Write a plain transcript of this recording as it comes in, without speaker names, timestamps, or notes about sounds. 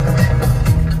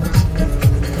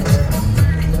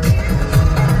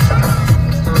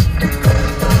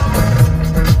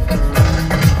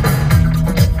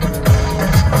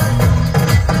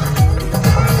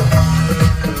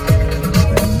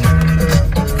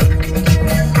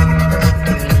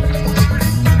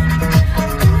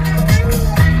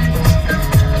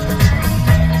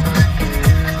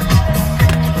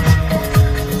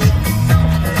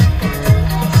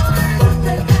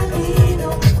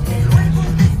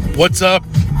What's up?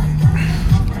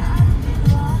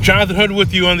 Jonathan Hood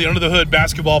with you on the Under the Hood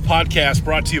Basketball Podcast,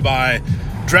 brought to you by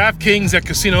DraftKings at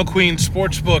Casino Queen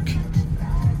Sportsbook.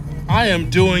 I am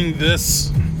doing this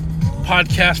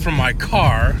podcast from my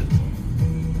car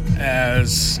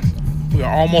as we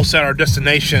are almost at our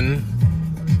destination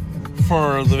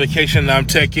for the vacation that I'm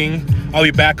taking. I'll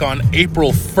be back on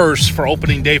April 1st for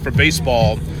opening day for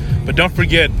baseball. But don't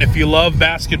forget, if you love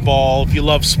basketball, if you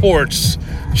love sports,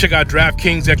 check out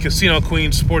DraftKings at Casino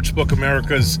Queen Sportsbook,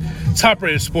 America's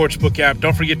top-rated sportsbook app.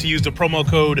 Don't forget to use the promo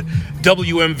code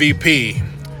WMVP.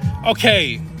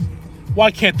 Okay,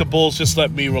 why can't the Bulls just let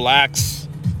me relax?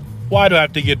 Why do I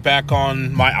have to get back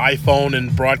on my iPhone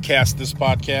and broadcast this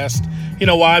podcast? You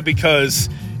know why? Because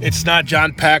it's not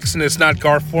John Paxson, it's not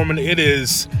Garth Foreman, it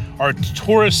is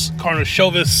Arturas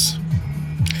Karnisovas,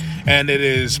 and it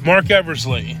is Mark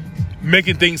Eversley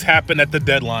making things happen at the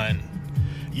deadline.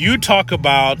 You talk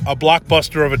about a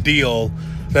blockbuster of a deal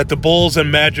that the Bulls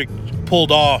and Magic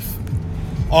pulled off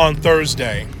on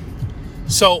Thursday.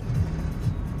 So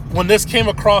when this came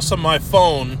across on my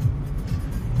phone,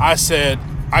 I said,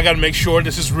 I got to make sure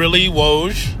this is really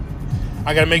Woj.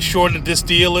 I got to make sure that this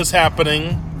deal is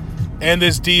happening, and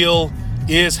this deal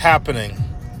is happening.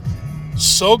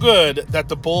 So good that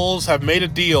the Bulls have made a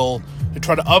deal to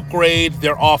try to upgrade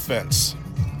their offense.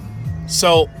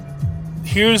 So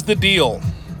here's the deal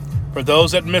for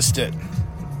those that missed it.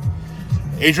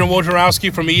 Adrian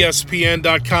Wojnarowski from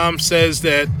ESPN.com says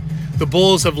that the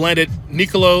Bulls have landed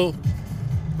Nikola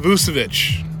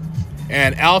Vucevic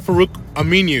and Al-Farouq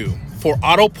Aminu for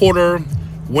Otto Porter,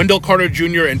 Wendell Carter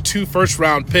Jr., and 2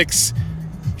 first-round picks.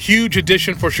 Huge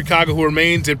addition for Chicago, who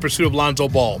remains in pursuit of Lonzo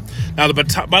Ball. Now,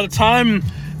 by the time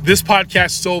this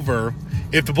podcast is over,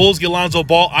 if the Bulls get Lonzo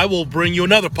Ball, I will bring you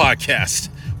another podcast.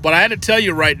 But I had to tell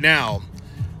you right now,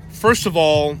 first of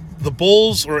all, the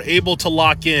Bulls were able to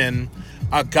lock in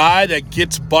a guy that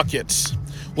gets buckets.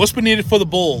 What's been needed for the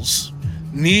Bulls?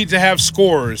 Need to have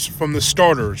scores from the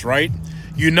starters, right?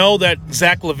 You know that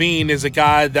Zach LaVine is a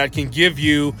guy that can give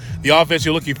you the offense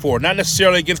you're looking for. Not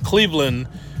necessarily against Cleveland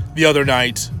the other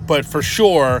night, but for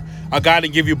sure, a guy to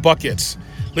give you buckets.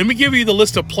 Let me give you the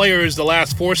list of players the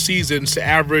last 4 seasons to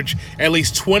average at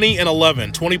least 20 and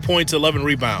 11, 20 points, 11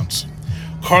 rebounds.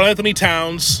 Karl-Anthony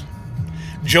Towns,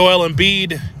 Joel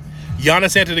Embiid,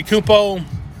 Giannis Antetokounmpo,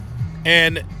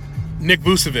 and Nick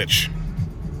Vucevic.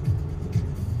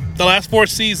 The last 4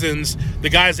 seasons, the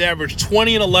guys averaged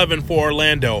 20 and 11 for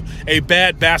Orlando, a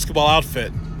bad basketball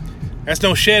outfit. That's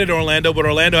no shade at Orlando, but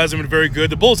Orlando hasn't been very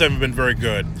good. The Bulls haven't been very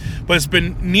good. But it's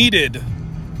been needed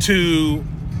to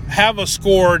have a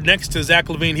scorer next to Zach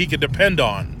LaVine he can depend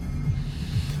on.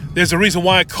 There's a reason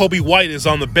why Kobe White is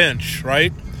on the bench,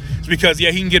 right? It's because,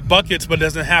 he can get buckets, but it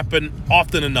doesn't happen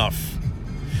often enough.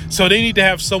 So they need to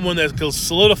have someone that can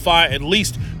solidify at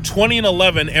least 20 and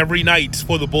 11 every night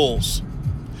for the Bulls.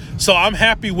 So I'm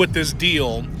happy with this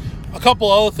deal. A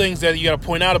couple other things that you got to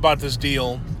point out about this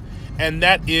deal, and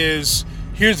that is,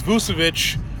 here's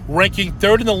Vucevic ranking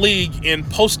 3rd in the league in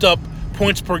post-up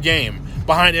points per game,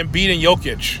 behind Embiid and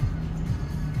Jokic.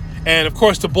 And, of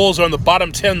course, the Bulls are in the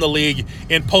bottom 10 in the league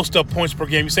in post-up points per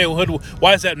game. You say, well, Hood,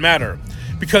 why does that matter?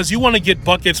 Because you want to get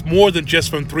buckets more than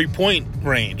just from three-point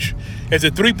range. If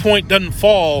the three-point doesn't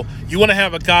fall, you want to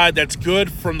have a guy that's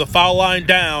good from the foul line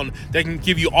down that can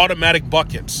give you automatic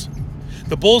buckets.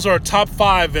 The Bulls are top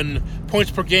 5 in points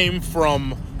per game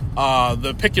from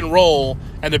the pick and roll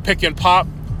and the pick and pop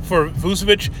for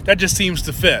Vucevic. That just seems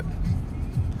to fit.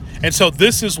 And so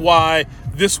this is why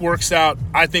this works out,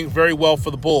 I think, very well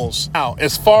for the Bulls. Now,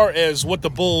 as far as what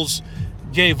the Bulls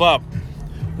gave up,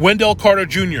 Wendell Carter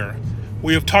Jr.,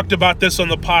 we have talked about this on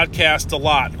the podcast a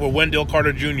lot with Wendell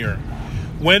Carter Jr.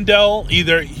 Wendell,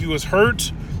 either he was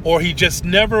hurt or he just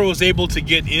never was able to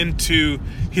get into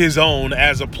his own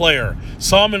as a player.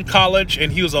 Saw him in college,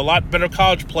 and he was a lot better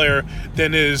college player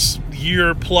than his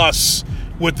year plus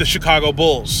with the Chicago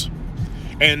Bulls.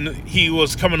 And he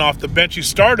was coming off the bench. He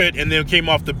started and then came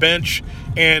off the bench.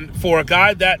 And for a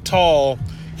guy that tall,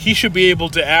 he should be able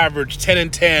to average 10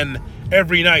 and 10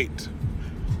 every night.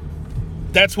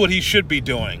 That's what he should be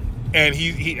doing. And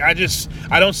I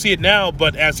don't see it now,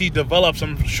 but as he develops,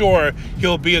 I'm sure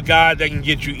he'll be a guy that can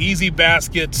get you easy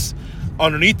baskets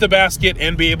underneath the basket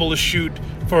and be able to shoot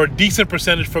for a decent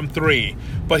percentage from 3.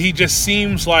 But he just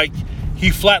seems like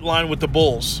he flatlined with the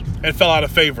Bulls and fell out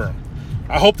of favor.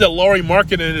 I hope that Lauri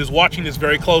Markkanen is watching this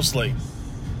very closely,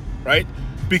 right?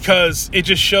 Because it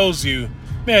just shows you,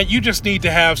 man, you just need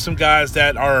to have some guys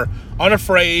that are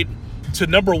unafraid to,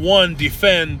 number one,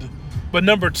 defend, but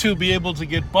number two, be able to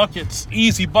get buckets,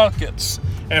 easy buckets.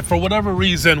 And for whatever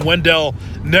reason, Wendell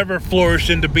never flourished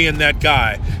into being that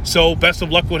guy. So best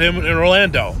of luck with him in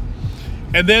Orlando.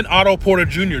 And then Otto Porter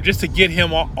Jr., just to get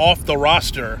him off the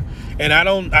roster. And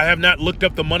I have not looked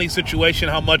up the money situation,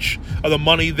 how much of the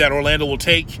money that Orlando will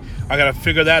take. I got to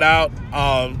figure that out.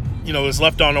 It's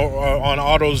left on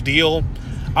Otto's deal.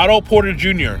 Otto Porter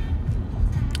Jr.,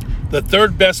 the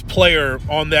third best player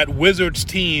on that Wizards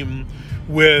team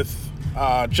with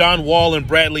John Wall and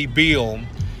Bradley Beal.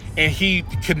 And he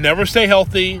could never stay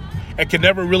healthy and could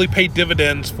never really pay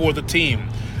dividends for the team.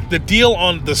 The deal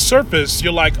on the surface,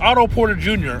 you're like, Otto Porter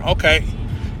Jr., okay.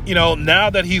 Now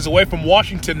that he's away from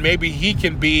Washington, maybe he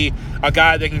can be a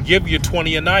guy that can give you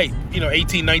 20 a night,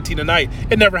 18, 19 a night.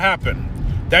 It never happened.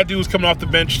 That dude was coming off the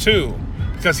bench too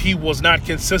because he was not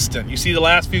consistent. You see the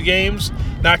last few games,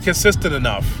 not consistent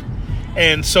enough.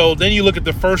 And so then you look at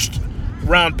the first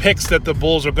round picks that the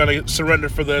Bulls are going to surrender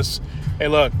for this. Hey,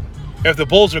 look, if the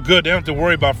Bulls are good, they don't have to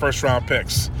worry about first round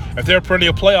picks. If they're a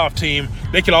perennial playoff team,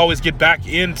 they can always get back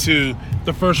into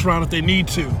the first round if they need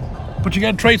to. But you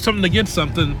got to trade something to get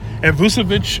something. And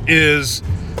Vucevic is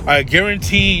a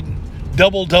guaranteed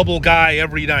double-double guy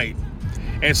every night.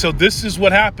 And so this is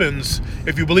what happens.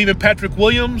 If you believe in Patrick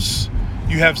Williams,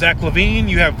 you have Zach LaVine,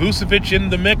 you have Vucevic in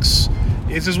the mix.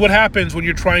 This is what happens when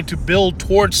you're trying to build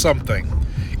towards something.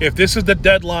 If this is the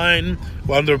deadline,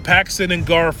 under Paxson and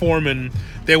Gar Forman,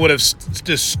 they would have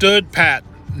just stood pat.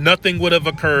 Nothing would have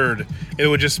occurred. It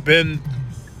would just been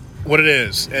what it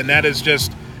is. And that is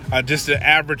just an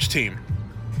average team.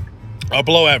 A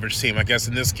below average team, I guess,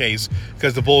 in this case,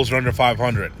 because the Bulls are under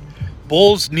 500.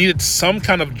 Bulls needed some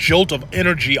kind of jolt of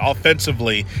energy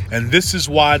offensively, and this is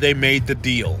why they made the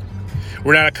deal.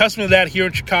 We're not accustomed to that here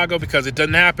in Chicago because it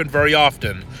doesn't happen very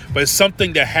often, but it's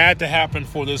something that had to happen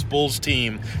for this Bulls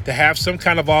team to have some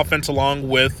kind of offense along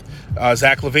with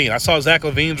Zach LaVine. I saw Zach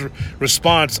LaVine's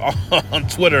response on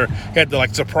Twitter. He had the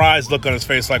surprised look on his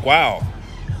face, like, wow,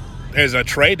 there's a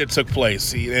trade that took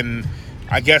place. And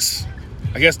I guess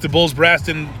the Bulls brass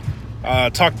didn't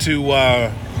talk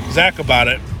to Zach about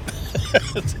it.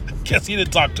 Guess he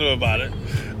didn't talk to him about it.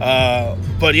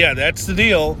 But yeah, that's the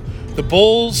deal. The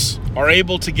Bulls are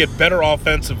able to get better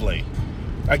offensively.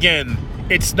 Again,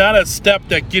 it's not a step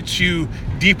that gets you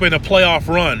deep in a playoff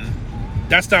run.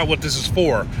 That's not what this is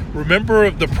for. Remember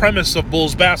the premise of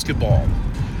Bulls basketball.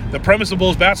 The premise of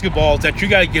Bulls basketball is that you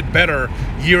got to get better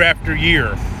year after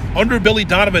year. Under Billy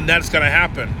Donovan, that's going to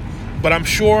happen. But I'm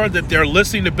sure that they're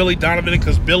listening to Billy Donovan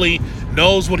because Billy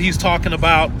knows what he's talking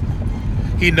about.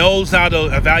 He knows how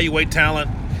to evaluate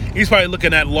talent. He's probably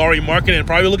looking at Lauri Markkanen and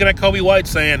probably looking at Coby White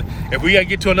saying, if we got to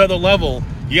get to another level,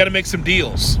 you got to make some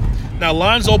deals. Now,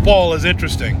 Lonzo Ball is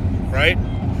interesting, right?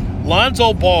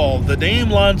 Lonzo Ball, the name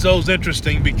Lonzo is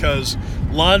interesting because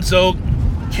Lonzo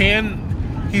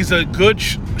he's a good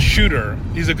shooter.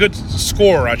 He's a good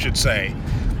scorer, I should say.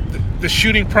 The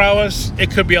shooting prowess,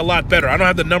 it could be a lot better. I don't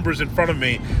have the numbers in front of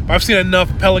me, but I've seen enough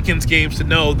Pelicans games to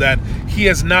know that he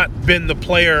has not been the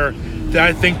player that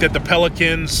I think that the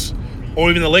Pelicans or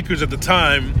even the Lakers at the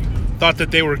time thought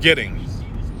that they were getting.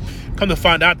 Come to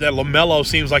find out that LaMelo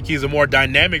seems like he's a more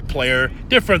dynamic player,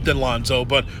 different than Lonzo,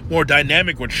 but more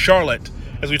dynamic with Charlotte,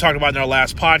 as we talked about in our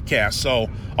last podcast. So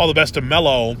all the best to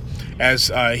Melo as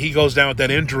he goes down with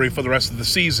that injury for the rest of the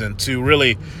season to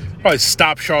really probably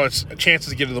stop Charlotte's chances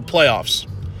to get to the playoffs.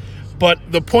 But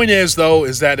the point is, though,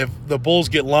 is that if the Bulls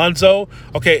get Lonzo,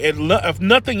 okay, if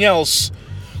nothing else,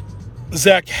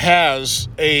 Zach has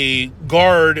a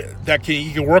guard that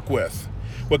he can work with.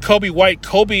 With Coby White,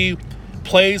 Coby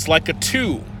plays like a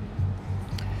 2.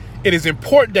 It is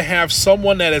important to have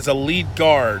someone that is a lead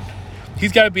guard.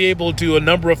 He's got to be able to do a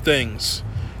number of things.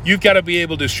 You've got to be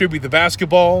able to distribute the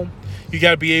basketball. You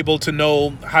got to be able to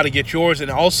know how to get yours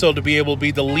and also to be able to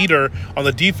be the leader on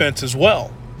the defense as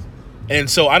well. And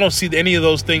so I don't see any of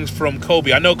those things from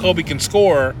Coby. I know Coby can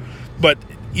score, but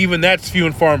even that's few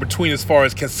and far in between as far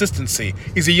as consistency.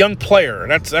 He's a young player.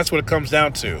 That's what it comes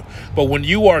down to. But when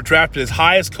you are drafted as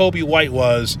high as Coby White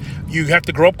was, you have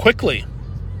to grow up quickly.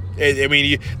 I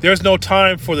mean, there's no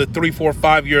time for the 3, 4,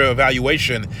 5 year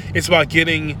evaluation. It's about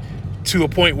getting to a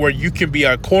point where you can be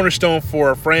a cornerstone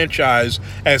for a franchise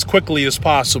as quickly as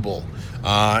possible.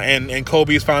 And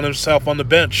Coby's found himself on the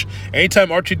bench.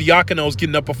 Anytime Archie Diacono is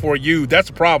getting up before you, that's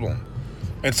a problem.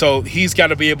 And so he's got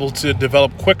to be able to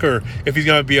develop quicker if he's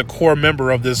going to be a core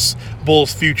member of this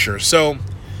Bulls future. So,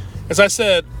 as I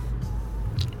said,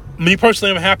 me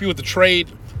personally, I'm happy with the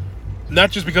trade. Not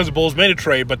just because the Bulls made a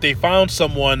trade, but they found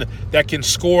someone that can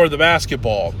score the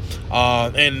basketball.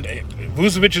 And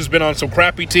Vucevic has been on some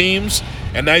crappy teams,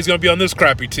 and now he's going to be on this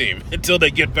crappy team until they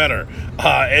get better.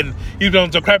 And he's been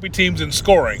on some crappy teams in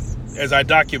scoring. as I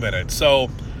document it. So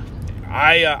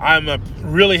I'm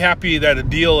really happy that a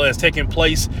deal has taken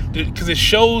place because it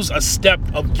shows a step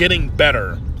of getting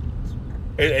better.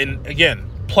 And again,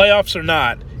 playoffs or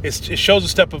not, it shows a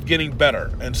step of getting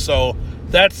better. And so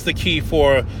that's the key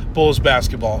for Bulls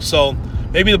basketball. So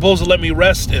maybe the Bulls will let me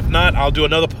rest. If not, I'll do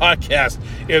another podcast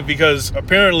because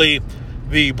apparently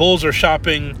the Bulls are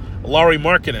shopping Lauri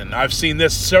Markkanen. I've seen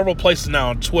this several places now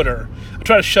on Twitter. I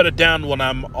try to shut it down when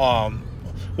I'm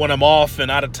off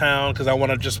and out of town because I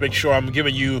want to just make sure I'm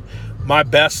giving you my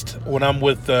best when I'm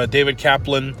with David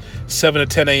Kaplan, 7 to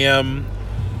 10 a.m.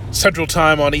 Central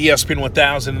Time on ESPN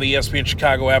 1000 and the ESPN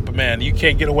Chicago app. But man, you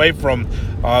can't get away from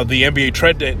the NBA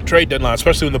trade deadline,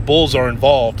 especially when the Bulls are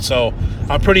involved. So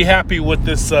I'm pretty happy with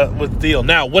this with the deal.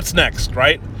 Now, what's next,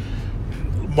 right?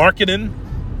 Markkanen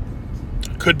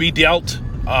could be dealt,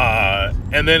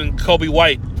 and then Kobe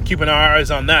White, keeping our eyes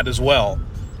on that as well.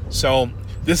 So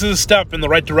this is a step in the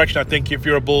right direction, I think, if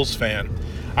you're a Bulls fan.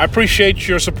 I appreciate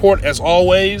your support as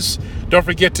always. Don't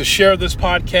forget to share this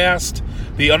podcast,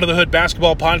 the Under the Hood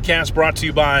Basketball Podcast, brought to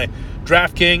you by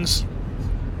DraftKings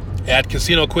at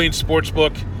Casino Queen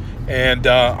Sportsbook. And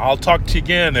I'll talk to you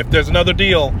again. If there's another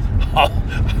deal,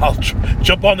 I'll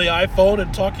jump on the iPhone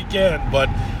and talk again. But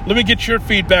let me get your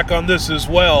feedback on this as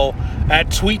well at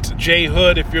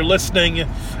TweetJHood if you're listening.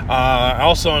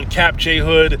 Also on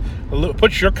CapJHood.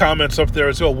 Put your comments up there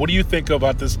as well. What do you think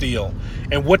about this deal?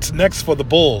 And what's next for the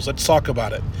Bulls? Let's talk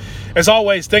about it. As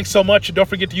always, thanks so much. And don't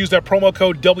forget to use that promo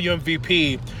code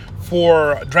WMVP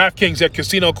for DraftKings at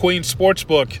Casino Queen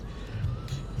Sportsbook.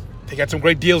 They got some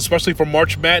great deals, especially for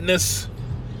March Madness.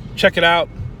 Check it out.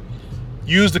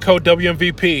 Use the code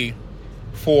WMVP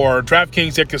for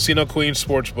DraftKings at Casino Queen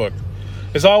Sportsbook.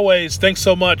 As always, thanks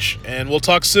so much, and we'll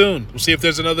talk soon. We'll see if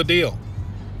there's another deal.